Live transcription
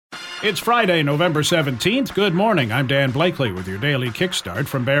It's Friday, November 17th. Good morning. I'm Dan Blakely with your daily kickstart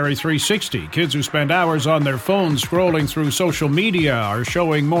from Barrie 360. Kids who spend hours on their phones scrolling through social media are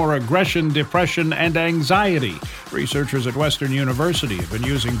showing more aggression, depression, and anxiety. Researchers at Western University have been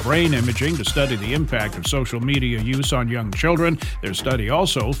using brain imaging to study the impact of social media use on young children. Their study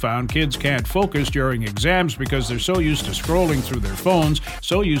also found kids can't focus during exams because they're so used to scrolling through their phones,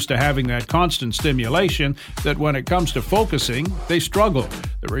 so used to having that constant stimulation, that when it comes to focusing, they struggle.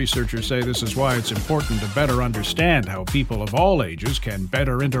 The researchers say this is why it's important to better understand how people of all ages can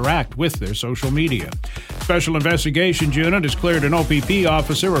better interact with their social media. Special Investigations Unit has cleared an OPP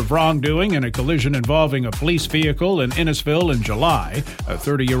officer of wrongdoing in a collision involving a police vehicle in Innisfil in July. A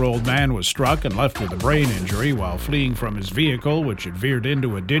 30-year-old man was struck and left with a brain injury while fleeing from his vehicle, which had veered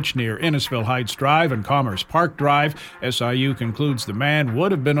into a ditch near Innisfil Heights Drive and Commerce Park Drive. SIU concludes the man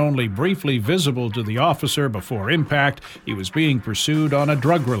would have been only briefly visible to the officer before impact. He was being pursued on a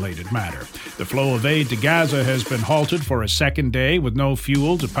drug-related matter. The flow of aid to Gaza has been halted for a second day with no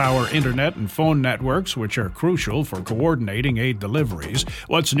fuel to power internet and phone networks, which are crucial for coordinating aid deliveries.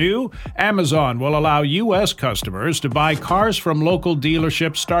 What's new? Amazon will allow U.S. customers to buy cars from local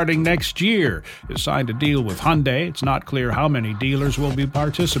dealerships starting next year. It signed a deal with Hyundai. It's not clear how many dealers will be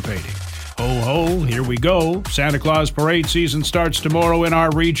participating. Ho, ho, here we go. Santa Claus parade season starts tomorrow in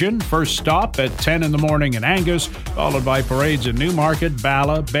our region. First stop at 10 in the morning in Angus, followed by parades in Newmarket,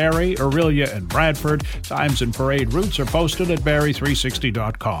 Bala, Barrie, Orillia, and Bradford. Times and parade routes are posted at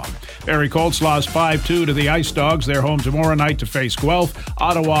Barrie360.com. Barrie Colts lost 5-2 to the Ice Dogs. They're home tomorrow night to face Guelph.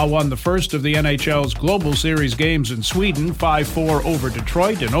 Ottawa won the first of the NHL's Global Series games in Sweden, 5-4 over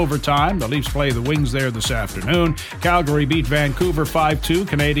Detroit in overtime. The Leafs play the Wings there this afternoon. Calgary beat Vancouver 5-2.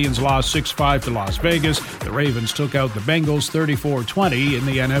 Canadians lost 6-5 to Las Vegas. The Ravens took out the Bengals 34-20 in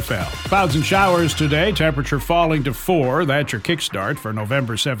the NFL. Clouds and showers today, temperature falling to 4. That's your kickstart for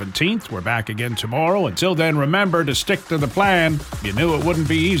November 17th. We're back again tomorrow. Until then, remember to stick to the plan. You knew it wouldn't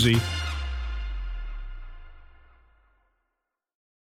be easy.